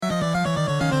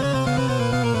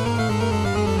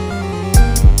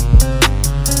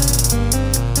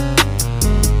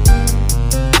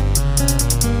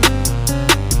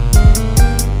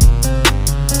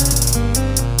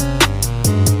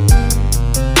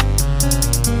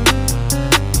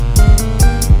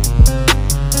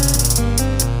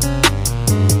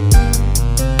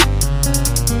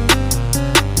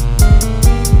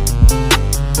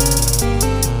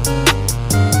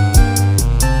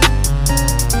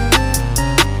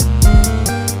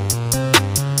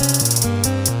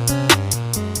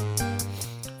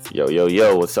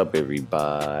Yo, what's up,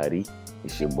 everybody?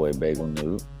 It's your boy Bagel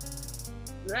Noob,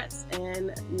 Rex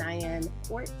and Nyan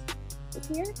Port is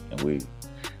here. and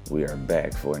we are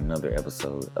back for another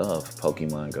episode of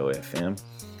Pokemon Go FM.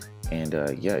 And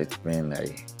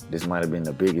this might have been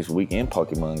the biggest week in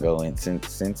Pokemon Go and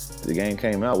since the game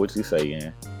came out. What you say,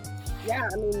 Yan? Yeah,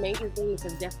 I mean, major things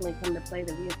have definitely come to play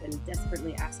that we have been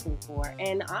desperately asking for.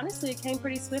 And honestly, it came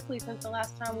pretty swiftly since the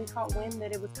last time we caught wind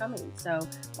that it was coming. So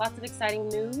lots of exciting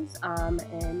news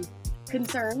and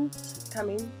concerns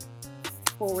coming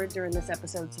forward during this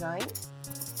episode tonight.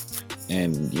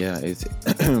 And yeah, it's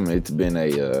it's been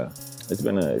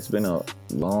a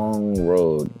long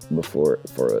road for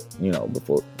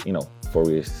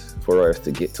us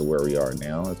to get to where we are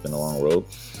now. It's been a long road,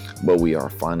 but we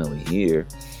are finally here.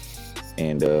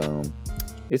 And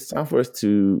it's time for us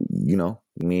to,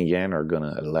 me and Yan are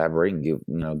gonna elaborate and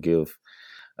give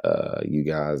you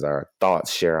guys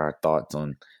share our thoughts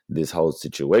on this whole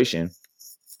situation.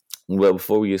 Well,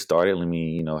 before we get started, let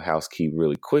me, housekeep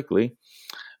really quickly.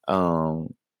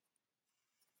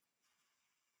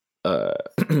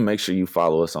 Make sure you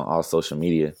follow us on all social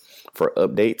media for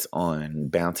updates on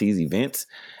bounties, events,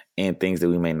 and things that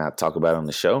we may not talk about on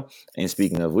the show. And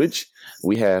speaking of which,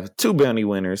 we have 2 bounty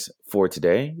winners for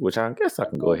today, which I guess I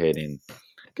can go ahead and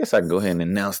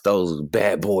announce those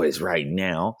bad boys right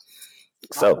now.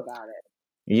 Talk about it.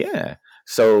 Yeah.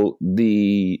 So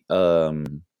the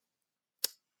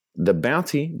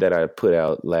bounty that I put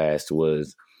out last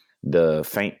was the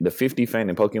 50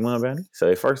 fainting Pokemon bounty. So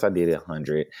at first I did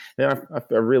 100. Then I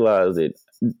realized that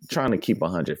trying to keep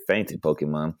 100 fainted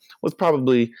Pokemon was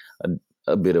probably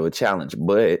a bit of a challenge.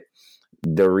 But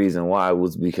the reason why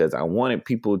was because I wanted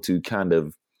people to kind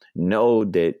of know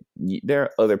that there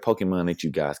are other Pokemon that you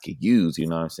guys could use. You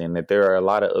know what I'm saying? That there are a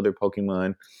lot of other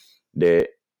Pokemon that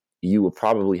you will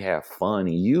probably have fun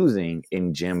using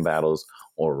in gym battles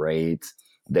or raids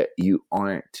that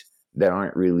aren't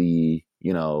really,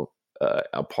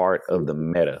 a part of the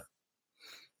meta.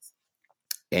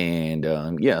 And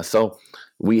so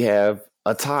we have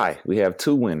a tie. We have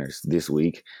 2 winners this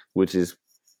week, which is,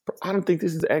 I don't think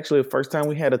this is actually the first time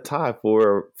we had a tie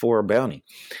for a bounty,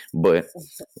 but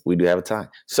we do have a tie.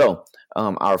 So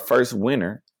our first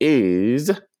winner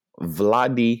is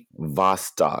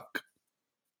Vladivostok.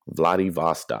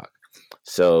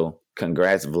 So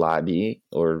congrats, Vladi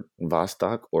or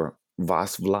Vostok or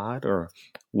Vosvlad or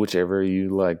whichever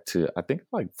you like to. I think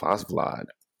like Vosvlad,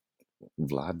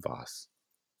 Vlad Vos.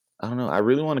 I don't know. I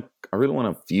really want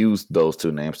to fuse those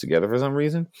 2 names together for some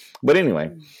reason. But anyway,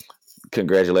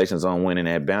 congratulations on winning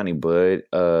that bounty, bud.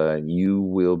 You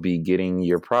will be getting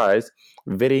your prize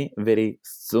very, very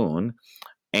soon.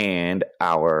 And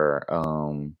our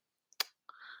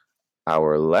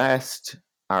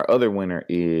other winner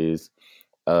is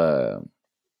Daniel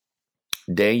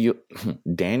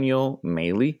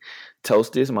Maley,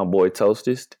 Toastist, my boy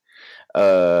Toastist.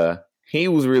 He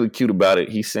was really cute about it.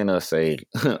 He sent us a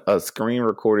screen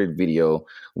recorded video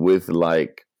with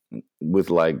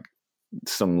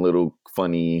some little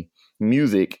funny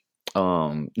music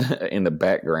in the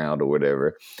background or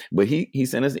whatever. But he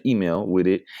sent us an email with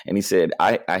it, and he said,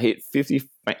 I hit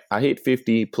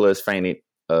 50 plus fainted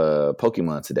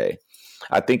Pokemon today.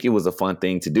 I think it was a fun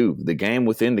thing to do. The game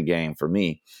within the game for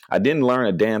me. I didn't learn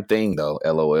a damn thing though,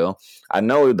 LOL. I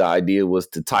know the idea was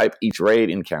to type each raid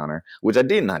encounter, which I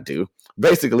did not do.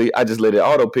 Basically, I just let it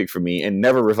auto pick for me and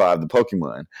never revived the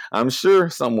Pokemon. I'm sure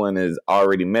someone has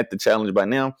already met the challenge by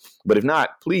now, but if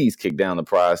not, please kick down the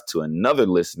prize to another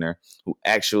listener who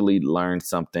actually learned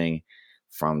something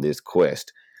from this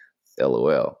quest.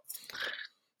 LOL.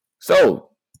 So,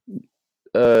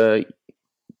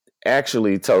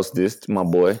 actually, Toast this, my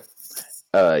boy.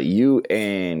 You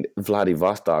and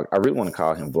Vladivostok, I really want to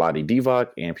call him Vladi Divock,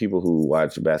 and people who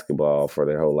watch basketball for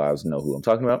their whole lives know who I'm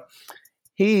talking about.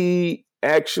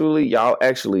 Y'all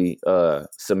actually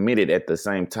submitted at the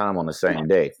same time on the same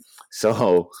day.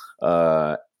 So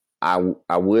I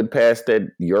would pass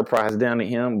your prize down to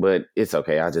him, but it's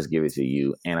okay. I'll just give it to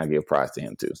you, and I give prize to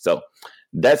him too. So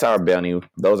that's our bounty.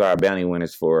 Those are our bounty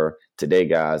winners for today,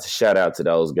 guys. Shout out to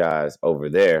those guys over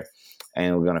there.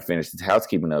 And we're going to finish this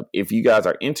housekeeping up. If you guys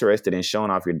are interested in showing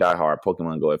off your diehard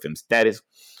Pokemon Go FM status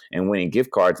and winning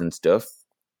gift cards and stuff,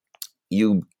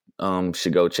 you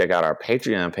should go check out our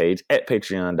Patreon page at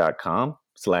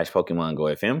patreon.com/Pokemon Go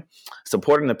FM.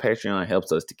 Supporting the Patreon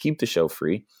helps us to keep the show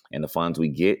free, and the funds we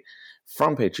get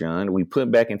from Patreon, we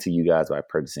put back into you guys by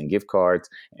purchasing gift cards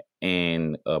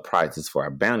and prizes for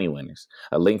our bounty winners.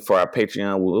 A link for our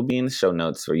Patreon will be in the show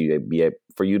notes for you to be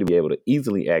able to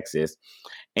easily access.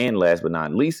 And last but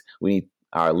not least, we need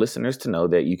our listeners to know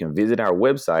that you can visit our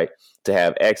website to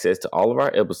have access to all of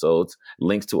our episodes,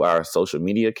 links to our social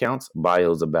media accounts,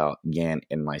 bios about Yan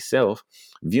and myself,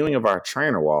 viewing of our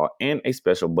trainer wall, and a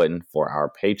special button for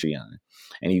our Patreon.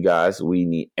 And you guys, we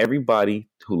need everybody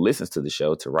who listens to the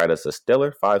show to write us a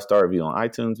stellar 5-star review on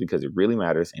iTunes because it really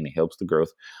matters and it helps the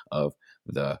growth of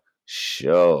the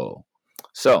show.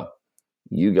 So,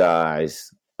 you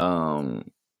guys,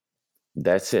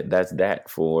 that's it. That's that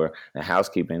for the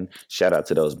housekeeping. Shout out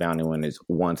to those bounty winners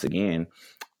once again.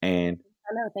 And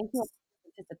I know. Thank you for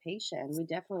your participation. We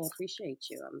definitely appreciate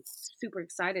you. I'm super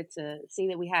excited to see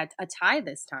that we had a tie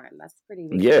this time. That's a pretty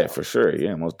big yeah, deal. for sure.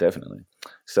 Yeah, most definitely.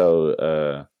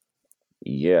 So,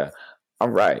 yeah. All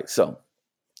right. So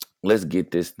let's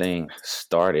get this thing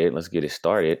started. Let's get it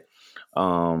started.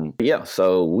 Yeah.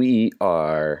 So we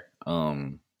are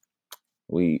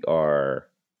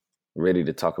ready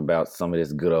to talk about some of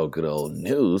this good old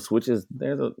news, which is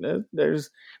there's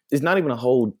it's not even a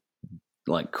whole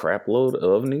like crap load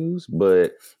of news,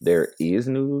 but there is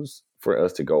news for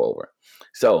us to go over.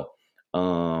 So,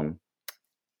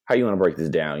 how you want to break this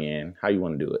down, Yan? How you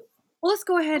want to do it? Well, let's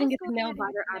go ahead and get the nail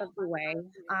biter out of the way.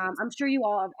 I'm sure you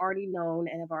all have already known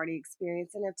and have already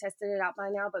experienced and have tested it out by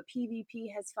now, but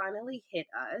PvP has finally hit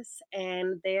us,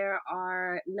 and there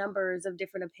are numbers of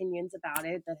different opinions about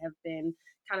it that have been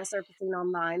kind of surfacing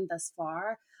online thus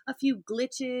far. A few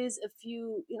glitches, a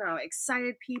few,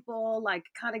 excited people, like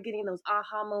kind of getting those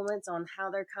aha moments on how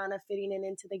they're kind of fitting it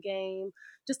into the game.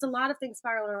 Just a lot of things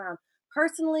spiraling around.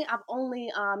 Personally, I've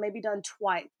only maybe done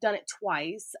it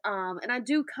twice, and I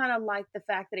do kind of like the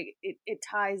fact that it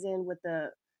ties in with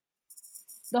the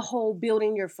whole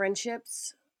building your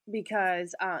friendships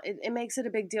because it makes it a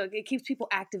big deal. It keeps people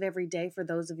active every day for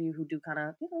those of you who do kind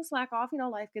of slack off.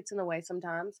 Life gets in the way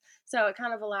sometimes, so it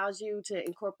kind of allows you to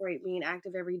incorporate being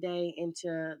active every day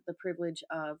into the privilege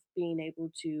of being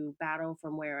able to battle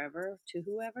from wherever to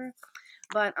whoever.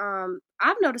 But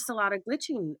I've noticed a lot of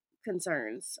glitching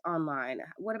concerns online.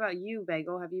 What about you,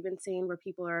 Bagel? Have you been seeing where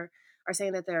people are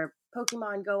saying that their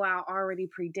Pokemon go out already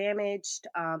pre-damaged?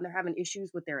 They're having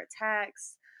issues with their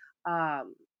attacks.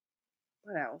 Um,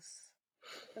 what else?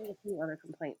 There's a few other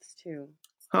complaints too.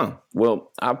 Huh.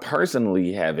 Well, I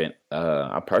personally haven't.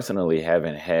 I personally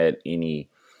haven't had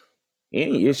any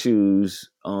issues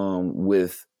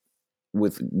with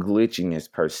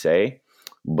glitchiness per se,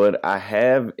 but I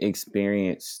have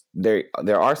experienced there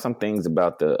are some things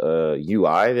about the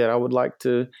UI that I would like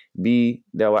to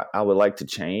I would like to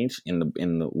change in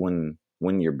the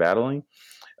when you're battling.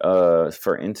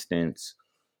 For instance,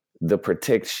 the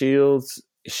protect shields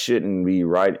shouldn't be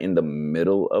right in the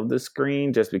middle of the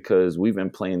screen just because we've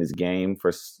been playing this game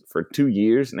for 2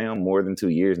 years now, more than 2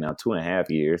 years now,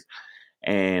 2.5 years,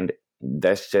 and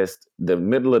that's just the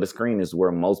middle of the screen is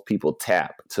where most people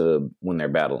tap to when they're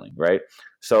battling, right?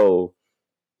 So,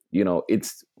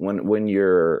 it's when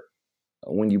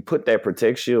you put that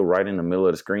protect shield right in the middle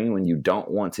of the screen when you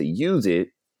don't want to use it,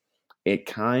 it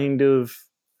kind of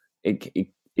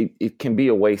it can be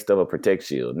a waste of a protect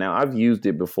shield. Now, I've used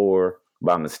it before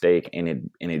by mistake and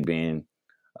it been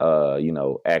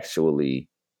actually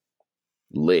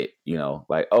lit,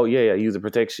 like, oh yeah, I use a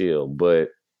protect shield, but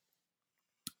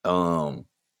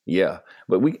yeah,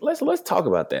 but let's talk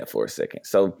about that for a second.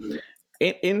 So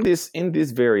in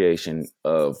this variation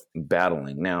of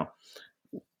battling now,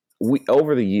 we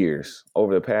over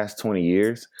the past 20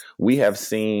 years, we have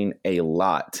seen a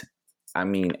lot, I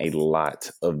mean a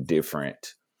lot of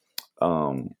different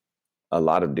a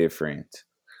lot of different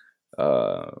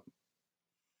uh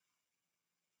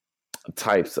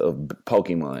types of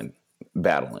Pokemon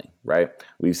battling, right?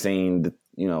 We've seen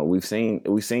we've seen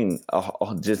we've seen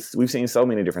so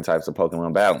many different types of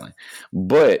Pokemon battling,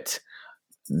 but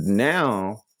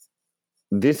now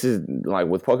this is like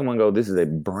with Pokemon Go. This is a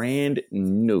brand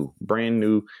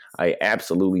new, I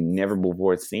absolutely never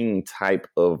before seen type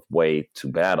of way to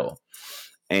battle,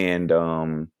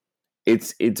 and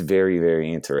it's very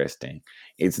very interesting.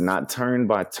 It's not turn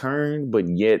by turn, but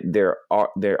yet there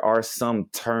are some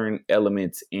turn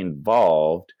elements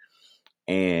involved,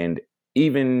 and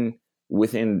even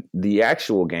within the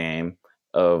actual game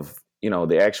of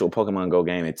the actual Pokemon Go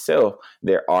game itself,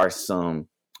 there are some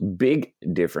big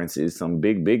differences, some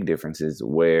big differences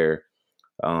where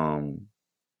um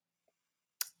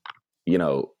you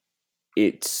know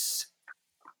it's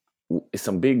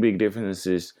some big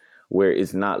differences where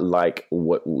it's not like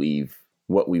what we've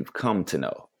come to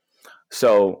know.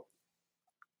 So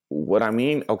what I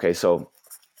mean, okay, so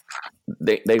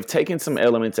they've taken some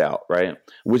elements out, right?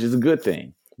 Which is a good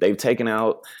thing. They've taken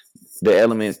out the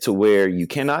elements to where you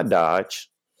cannot dodge.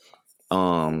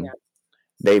 Um, Yeah.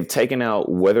 they've taken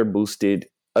out weather boosted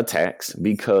attacks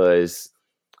because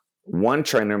one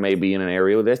trainer may be in an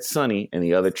area that's sunny and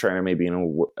the other trainer may be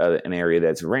in an area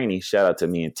that's rainy. Shout out to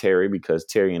me and Terry, because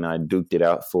Terry and I duked it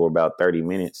out for about 30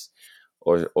 minutes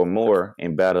or more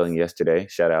in battling yesterday.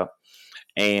 Shout out.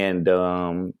 And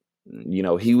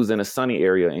he was in a sunny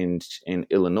area in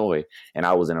Illinois, and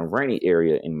I was in a rainy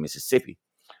area in Mississippi.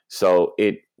 So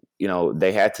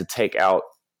they had to take out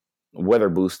weather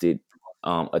boosted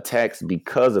attacks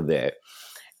because of that.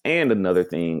 And another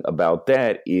thing about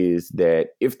that is that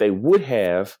if they would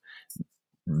have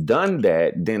done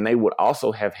that, then they would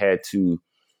also have had to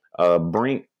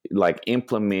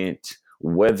implement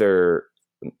weather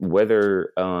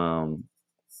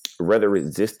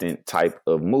resistant type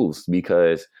of moves,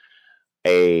 because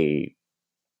in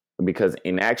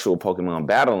actual Pokemon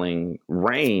battling,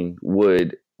 rain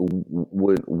would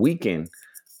weaken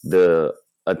the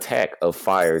attack of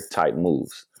fire type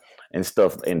moves and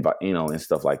stuff, and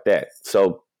stuff like that.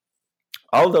 So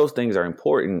all of those things are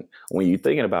important when you're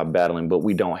thinking about battling, but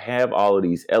we don't have all of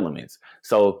these elements.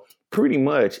 So pretty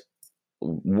much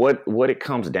what it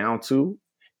comes down to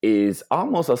is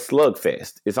almost a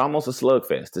slugfest. It's almost a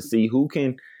slugfest to see who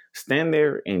can stand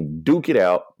there and duke it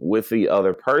out with the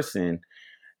other person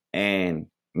and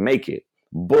make it.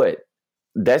 But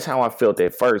that's how I felt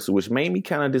at first, which made me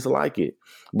kind of dislike it.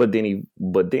 But then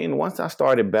once I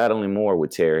started battling more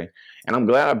with Terry, and I'm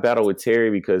glad I battled with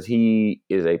Terry because he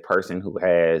is a person who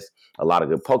has a lot of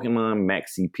good Pokemon,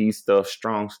 max CP stuff,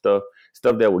 strong stuff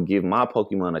that would give my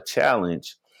Pokemon a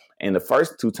challenge. And the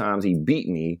first 2 times he beat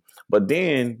me, but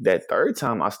then that third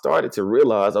time I started to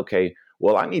realize, okay,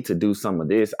 well, I need to do some of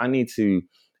this. I need to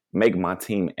make my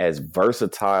team as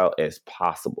versatile as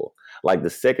possible. Like the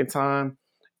second time,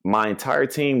 my entire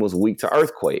team was weak to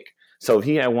Earthquake. So if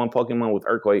he had one Pokemon with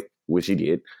Earthquake, which he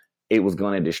did, it was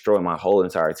going to destroy my whole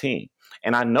entire team.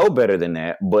 And I know better than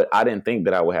that, but I didn't think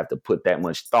that I would have to put that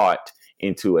much thought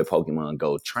into a Pokemon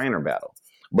Go trainer battle.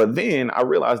 But then I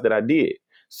realized that I did.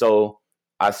 So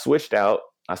I switched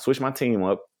my team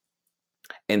up,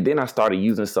 and then I started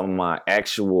using some of my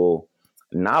actual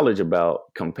knowledge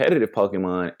about competitive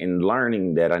Pokemon and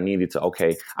learning that I need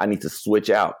to switch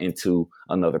out into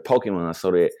another Pokemon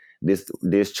so that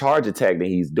this charge attack that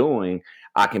he's doing,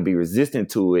 I can be resistant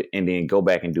to it and then go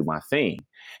back and do my thing.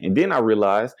 And then I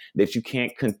realized that you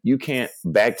can't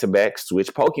back to back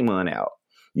switch Pokemon out.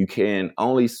 You can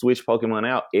only switch Pokemon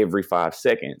out every 5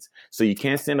 seconds. So you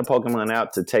can't send a Pokemon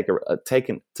out to take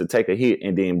a hit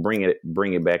and then bring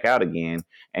it back out again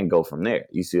and go from there.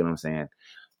 You see what I'm saying?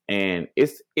 And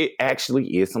it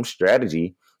actually is some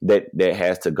strategy that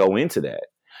has to go into that.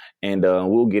 And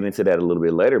we'll get into that a little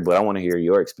bit later, but I want to hear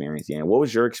your experience, Yan. What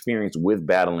was your experience with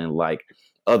battling like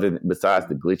besides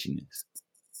the glitchiness?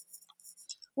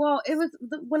 Well, it was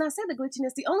when I said the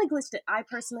glitchiness, the only glitch that I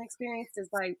personally experienced is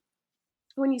like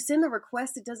when you send the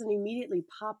request, it doesn't immediately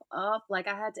pop up. Like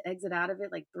I had to exit out of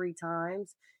it like 3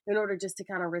 times in order just to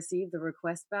kind of receive the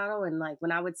request battle. And like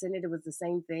when I would send it, it was the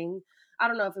same thing. I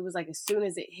don't know if it was like as soon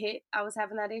as it hit, I was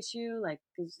having that issue, like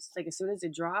it's just like as soon as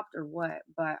it dropped or what.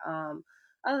 But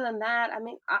other than that, I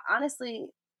mean, honestly,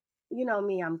 you know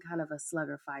me, I'm kind of a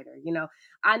slugger fighter.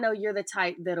 I know you're the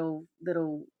type that'll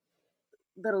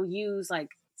use like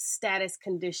status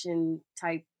condition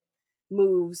type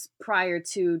moves prior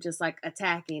to just like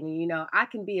attacking. I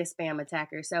can be a spam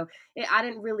attacker, so I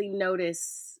didn't really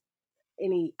notice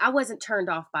I wasn't turned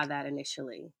off by that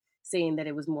initially, seeing that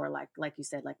it was more like you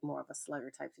said, like more of a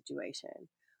slugger type situation.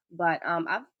 But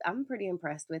I'm pretty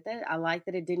impressed with it. I like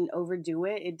that it didn't overdo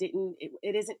it.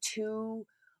 It isn't too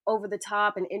over the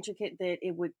top and intricate that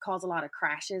it would cause a lot of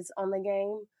crashes on the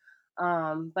game.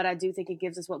 But I do think it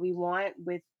gives us what we want,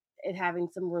 with it having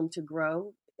some room to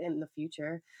grow in the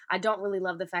future. I don't really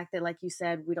love the fact that, like you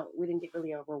said, we didn't get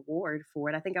really a reward for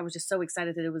it. I think I was just so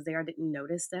excited that it was there, I didn't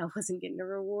notice that I wasn't getting a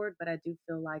reward. But I do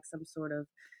feel like some sort of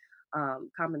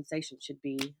compensation should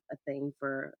be a thing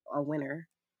for a winner.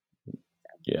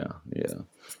 Yeah.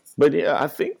 But yeah, I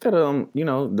think that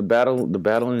the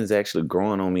battling is actually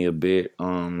growing on me a bit.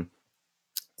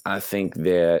 I think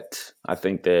that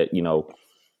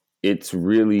it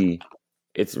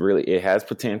has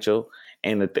potential.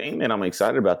 And the thing that I'm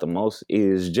excited about the most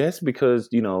is just because,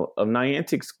 of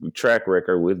Niantic's track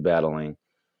record with battling,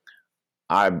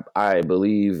 I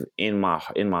believe in my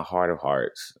heart of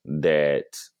hearts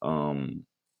that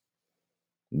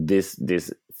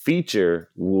this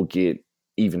feature will get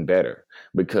even better,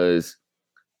 because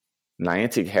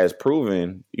Niantic has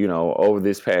proven, over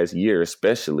this past year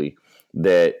especially,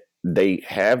 that they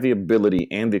have the ability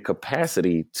and the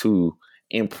capacity to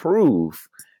improve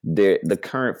the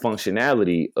current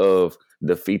functionality of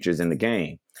the features in the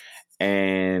game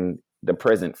and the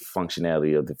present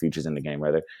functionality of the features in the game,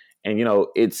 rather. And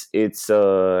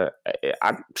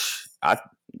I, I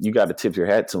you got to tip your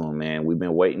hat to them, man. We've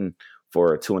been waiting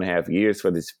for 2.5 years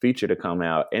for this feature to come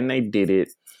out, and they did it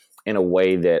in a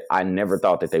way that I never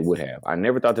thought that they would have. I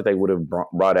never thought that they would have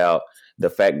brought out the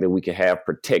fact that we could have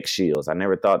protect shields. I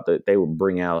never thought that they would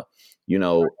bring out,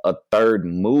 a third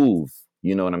move.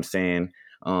 You know what I'm saying?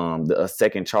 A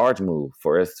second charge move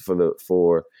for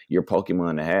your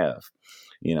Pokemon to have.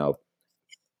 You know,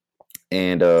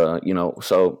 and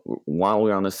so while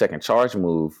we're on the second charge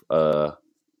move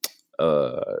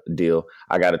deal,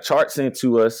 I got a chart sent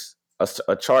to us,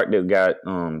 a chart that got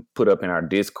put up in our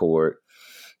Discord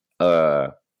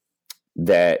that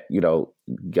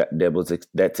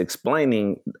that's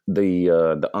explaining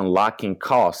the unlocking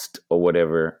cost or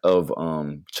whatever of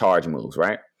charge moves,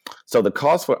 right? So the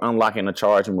cost for unlocking a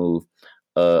charge move,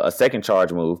 a second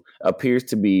charge move, appears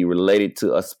to be related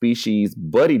to a species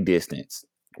buddy distance,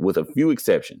 with a few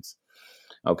exceptions.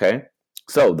 Okay.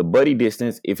 So the buddy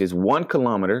distance, if it's 1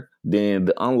 kilometer, then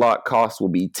the unlock cost will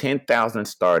be 10,000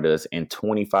 Stardust and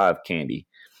 25 candy.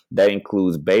 That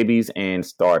includes babies and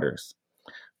starters.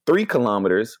 3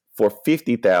 kilometers for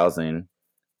 50,000.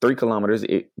 3 kilometers,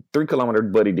 3 kilometer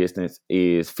buddy distance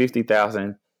is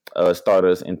 50,000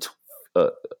 starters and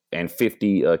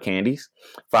 50 candies.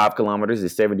 5 kilometers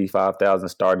is 75,000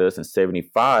 Stardust and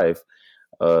 75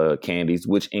 candies,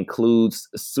 which includes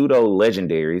pseudo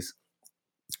legendaries.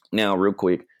 Now, real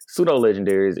quick, pseudo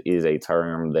legendaries is a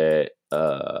term that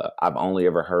I've only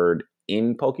ever heard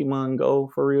in Pokemon Go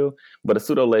for real. But a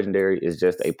pseudo legendary is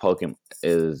just a Pokemon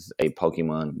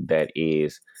that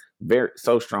is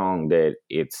so strong that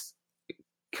it's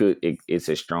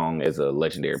as strong as a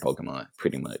legendary Pokemon,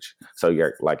 pretty much. So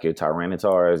your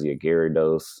Tyranitars, your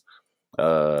Gyarados,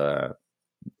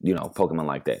 Pokemon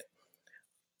like that.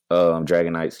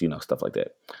 Dragonites, stuff like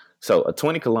that. So a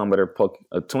 20 kilometer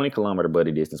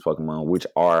buddy distance Pokemon, which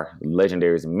are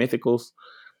legendaries and mythicals,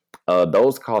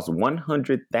 those cost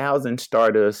 100,000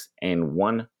 Stardust and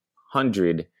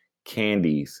 100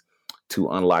 candies to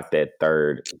unlock that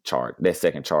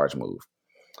second charge move.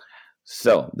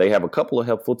 So they have a couple of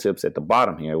helpful tips at the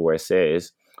bottom here where it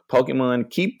says Pokemon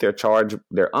keep their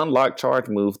unlocked charge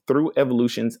move through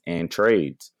evolutions and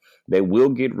trades. They will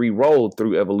get re-rolled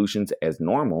through evolutions as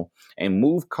normal, and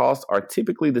move costs are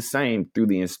typically the same through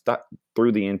the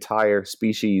entire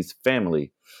species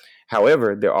family.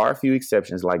 However, there are a few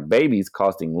exceptions, like babies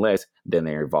costing less than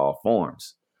their evolved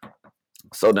forms.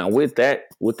 So now with that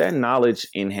knowledge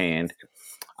in hand,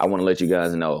 I want to let you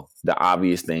guys know the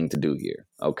obvious thing to do here.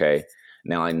 Okay.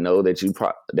 Now I know that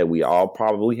that we all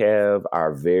probably have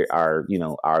our loved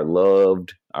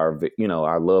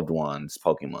ones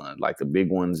Pokemon, like the big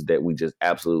ones that we just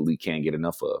absolutely can't get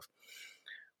enough of.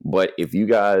 But if you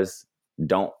guys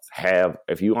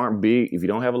if you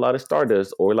don't have a lot of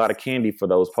Stardust or a lot of candy for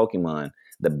those Pokemon,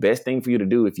 the best thing for you to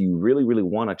do if you really, really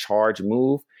want a charge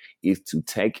move is to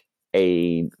take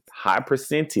a high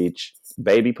percentage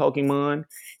baby Pokemon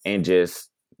and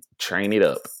just train it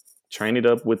up. Train it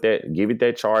up with that, give it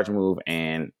that charge move,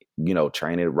 and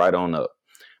train it right on up,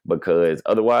 because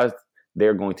otherwise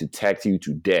they're going to tax you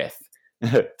to death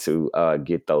to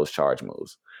get those charge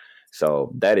moves.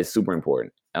 So that is super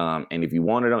important. And if you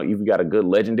got a good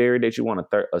legendary that you want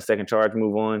a second charge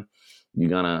move on,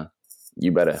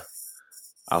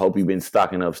 I hope you've been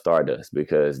stocking up Stardust,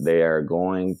 because they are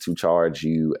going to charge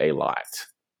you a lot,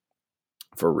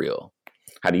 for real.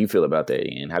 How do you feel about that,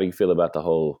 Ian? How do you feel about the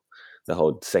whole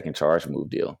second charge move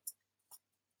deal?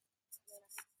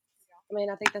 I mean,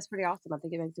 I think that's pretty awesome. I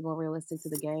think it makes it more realistic to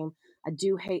the game. I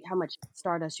do hate how much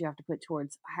Stardust you have to put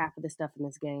towards half of the stuff in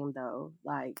this game, though.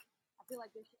 Like,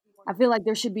 I feel like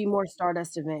there should be more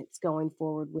Stardust events going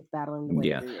forward with battling the way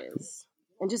that it is,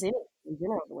 and just in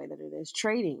general the way that it is.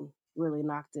 Trading really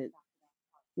knocked it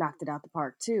out the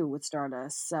park too with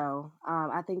Stardust. So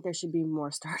I think there should be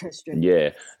more Stardust.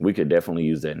 Yeah, we could definitely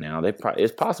use that now.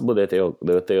 It's possible that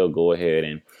they'll go ahead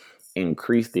and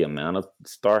increase the amount of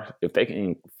if they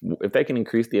can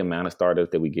increase the amount of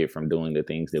Stardust that we get from doing the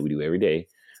things that we do every day,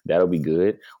 that'll be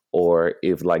good. Or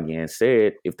if, like Yan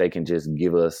said, if they can just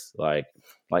give us like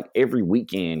every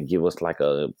weekend, give us like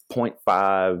a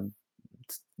 0.5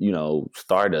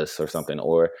 Stardust or something,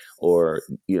 or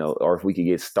if we could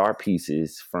get star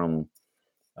pieces from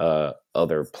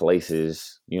other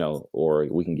places, or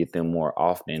we can get them more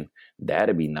often,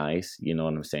 that'd be nice. You know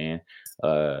what I'm saying?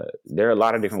 There are a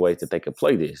lot of different ways that they could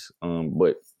play this,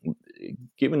 but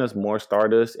giving us more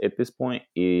Stardust at this point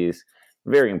is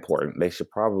very important. They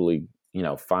should probably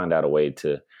find out a way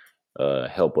to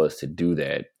help us to do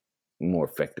that more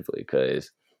effectively,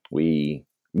 because we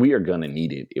are gonna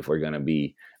need it if we're gonna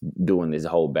be doing this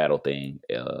whole battle thing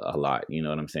a lot. You know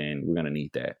what I'm saying? We're gonna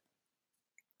need that.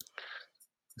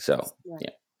 So Right. yeah.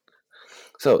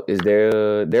 So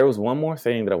there was one more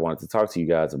thing that I wanted to talk to you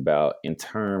guys about in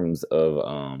terms of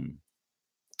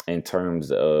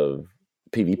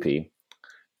PvP,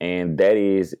 and that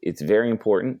is, it's very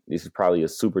important. This is probably a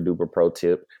super duper pro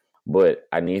tip, but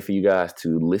I need for you guys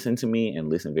to listen to me and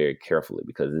listen very carefully,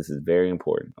 because this is very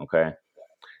important. Okay,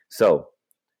 so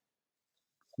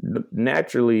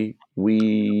naturally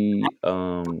we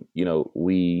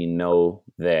know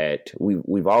that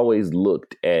we've always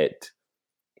looked at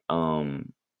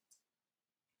um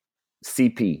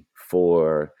CP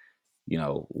for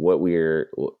what we're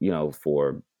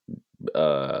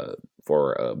uh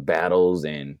for battles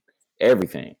and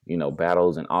everything,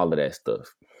 battles and all of that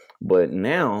stuff. But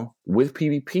now with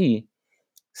PvP,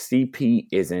 CP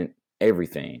isn't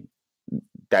everything.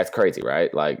 That's crazy,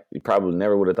 right? Like, you probably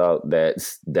never would have thought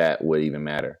that would even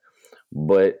matter.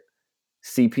 But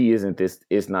CP isn't this.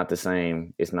 It's not the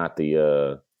same. It's not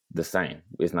the same.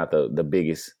 It's not the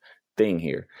biggest thing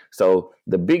here. So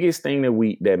the biggest thing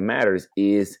that matters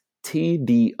is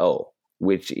TDO,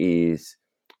 which is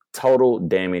total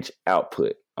damage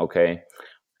output. Okay,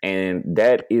 and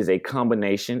that is a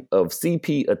combination of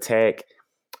CP, attack,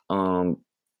 um,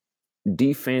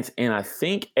 defense, and I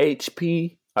think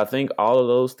HP. I think all of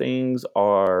those things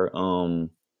are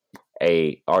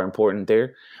important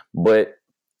there, but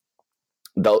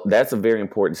though that's a very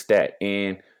important stat,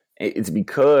 and it's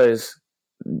because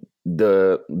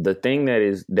the thing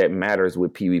that matters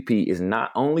with PvP is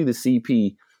not only the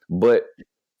CP, but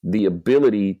the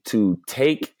ability to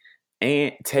take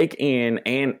in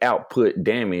and output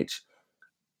damage.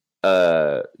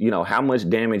 How much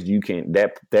damage you can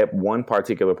that one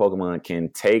particular Pokemon can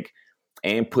take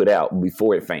and put out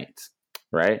before it faints,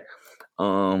 right?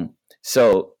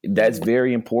 So that's Mhm.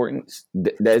 very important.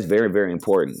 That's very, very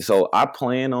important. So I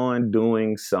plan on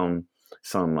doing some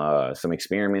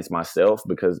experiments myself,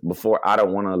 because before, I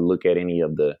don't want to look at any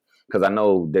of the, because I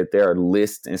know that there are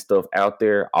lists and stuff out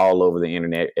there all over the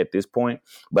internet at this point,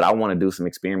 but I want to do some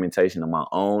experimentation on my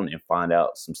own and find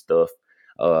out some stuff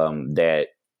that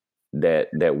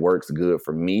works good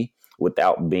for me,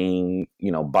 without being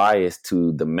biased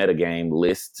to the metagame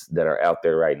lists that are out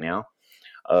there right now.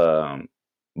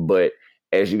 But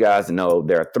as you guys know,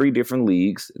 there are three different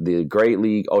leagues: the Great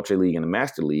League, Ultra League, and the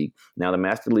Master League. Now, the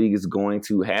Master League is going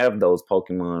to have those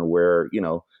Pokemon where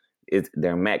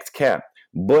they're max cap.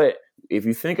 But if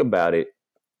you think about it,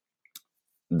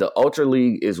 the Ultra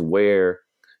League is where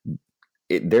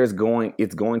it's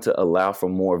going to allow for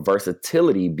more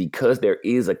versatility, because there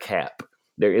is a cap.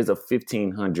 There is a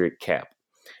 1,500 cap.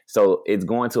 So it's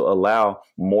going to allow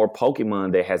more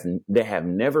Pokemon that have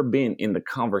never been in the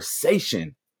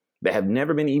conversation, that have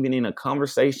never been even in a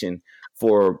conversation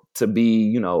to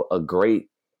be, a great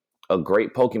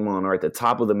Pokemon, or at the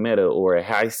top of the meta, or a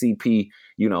high CP,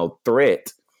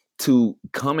 threat, to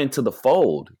come into the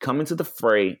fold, come into the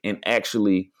fray, and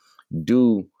actually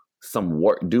do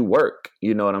do work.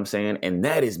 You know what I'm saying? And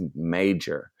that is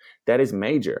major. That is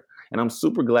major. And I'm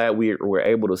super glad we're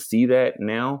able to see that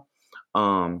now.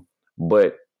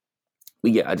 But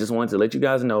yeah, I just wanted to let you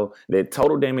guys know that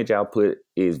total damage output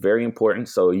is very important.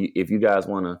 So if you guys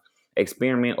want to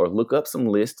experiment or look up some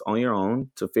lists on your own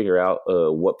to figure out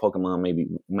what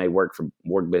Pokemon may work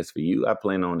best for you, I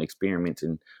plan on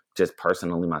experimenting just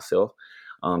personally myself,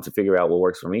 to figure out what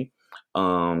works for me.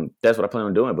 That's what I plan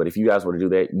on doing. But if you guys were to do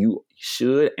that, you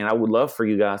should, and I would love for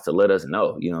you guys to let us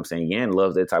know. You know what I'm saying? Yan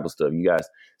loves that type of stuff. You guys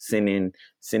send in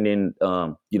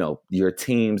your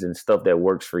teams and stuff that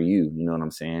works for you. You know what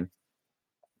I'm saying?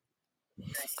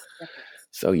 Definitely.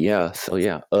 So yeah.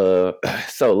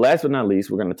 So last but not least,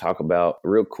 we're going to talk about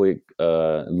real quick.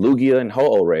 Lugia and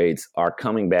Ho-Oh raids are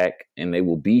coming back, and they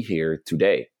will be here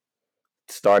today.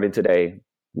 Started today.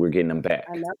 We're getting them back.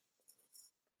 I know.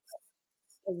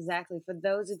 Exactly. For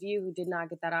those of you who did not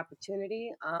get that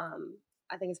opportunity,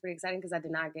 I think it's pretty exciting because I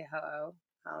did not get Ho-Oh.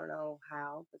 I don't know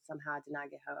how, but somehow I did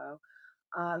not get Ho-Oh.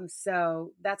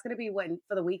 So that's going to be what,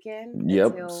 for the weekend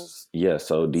Yep. until Yeah.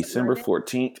 So December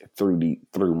Monday. 14th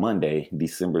through Monday,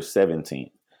 December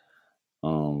 17th.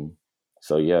 Um.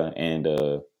 So yeah, and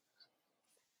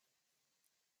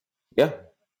yeah,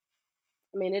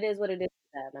 I mean, it is what it is. With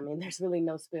that. I mean, there's really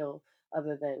no spill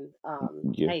other than,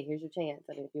 yeah. hey, here's your chance.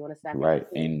 I mean, if you want to stack up your Right.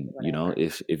 team And or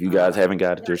whatever. if you guys haven't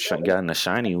got Yeah, so gotten a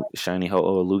shiny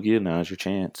Ho-Oh Lugia, now's your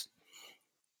chance.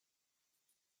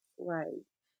 right.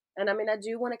 And I mean, I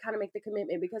do want to kind of make the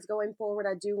commitment because going forward,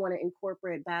 I do want to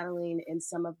incorporate battling in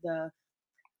some of the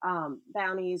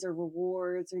bounties or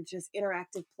rewards or just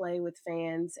interactive play with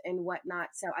fans and whatnot.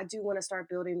 So I do want to start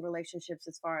building relationships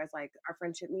as far as like our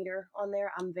friendship meter on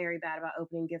there. I'm very bad about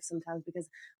opening gifts sometimes because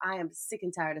I am sick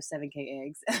and tired of 7K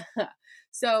eggs.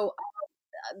 So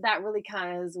that really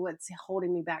kind of is what's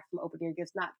holding me back from opening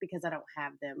gifts, not because I don't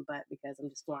have them, but because I'm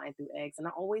just flying through eggs. And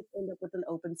I always end up with an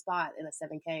open spot in a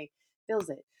 7K fills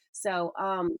it. So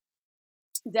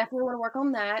definitely want to work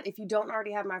on that. If you don't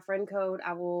already have my friend code,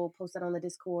 I will post that on the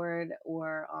Discord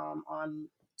or on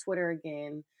Twitter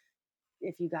again.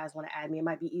 If you guys want to add me, it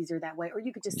might be easier that way, or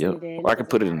you could just send it in. Or I can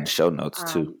put it in the show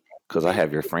notes too, because I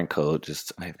have your friend code.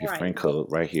 I have your friend code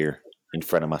right here in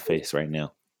front of my face right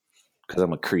now, because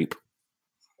I'm a creep.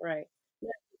 Right.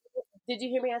 Did you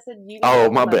hear me? I said you.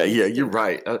 Oh, my bad. Yeah, you're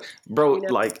right, bro. You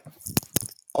know? Like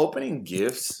opening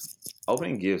gifts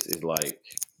is like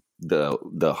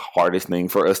the hardest thing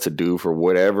for us to do for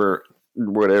whatever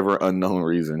unknown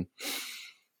reason.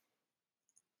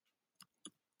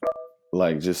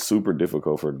 Like just super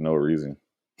difficult for no reason.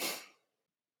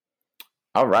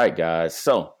 All right, guys.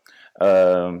 So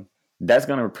that's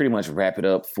going to pretty much wrap it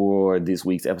up for this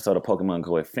week's episode of Pokemon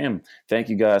Go FM. Thank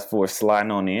you guys for sliding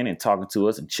on in and talking to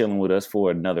us and chilling with us for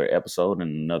another episode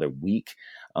and another week.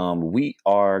 We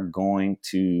are going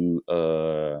to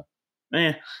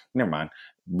never mind.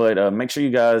 But make sure you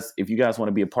guys, if you guys want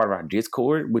to be a part of our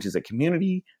Discord, which is a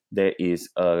community that is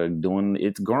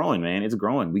it's growing, man. It's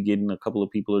growing. We getting a couple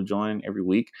of people to join every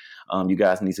week. You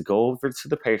guys need to go over to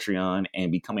the Patreon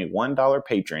and become a $1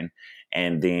 patron.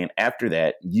 And then after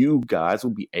that, you guys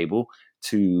will be able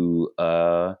to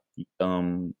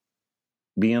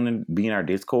be in our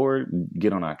Discord,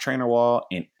 get on our trainer wall,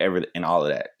 and everything and all of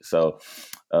that. So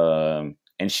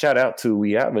and shout out to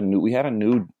we had a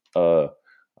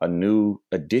new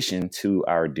addition to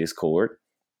our Discord.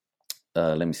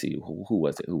 Let me see. Who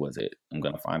was it? I'm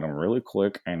going to find them really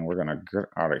quick, and we're going to get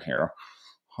out of here.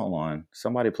 Hold on.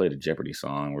 Somebody play the Jeopardy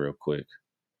song real quick.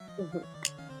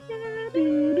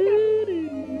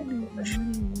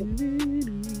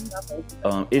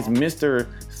 It's Mr.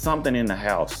 Something in the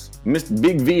house. Mr.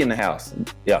 Big V in the house.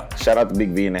 Yeah, shout out to Big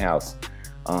V in the house.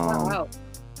 Wow.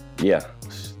 Yeah,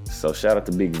 so shout out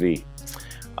to Big V.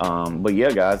 But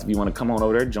yeah, guys, if you want to come on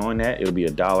over there, join that. It'll be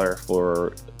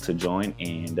 $1 to join.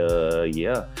 And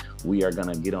yeah, we are going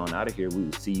to get on out of here. We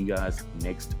will see you guys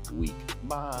next week.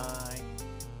 Bye.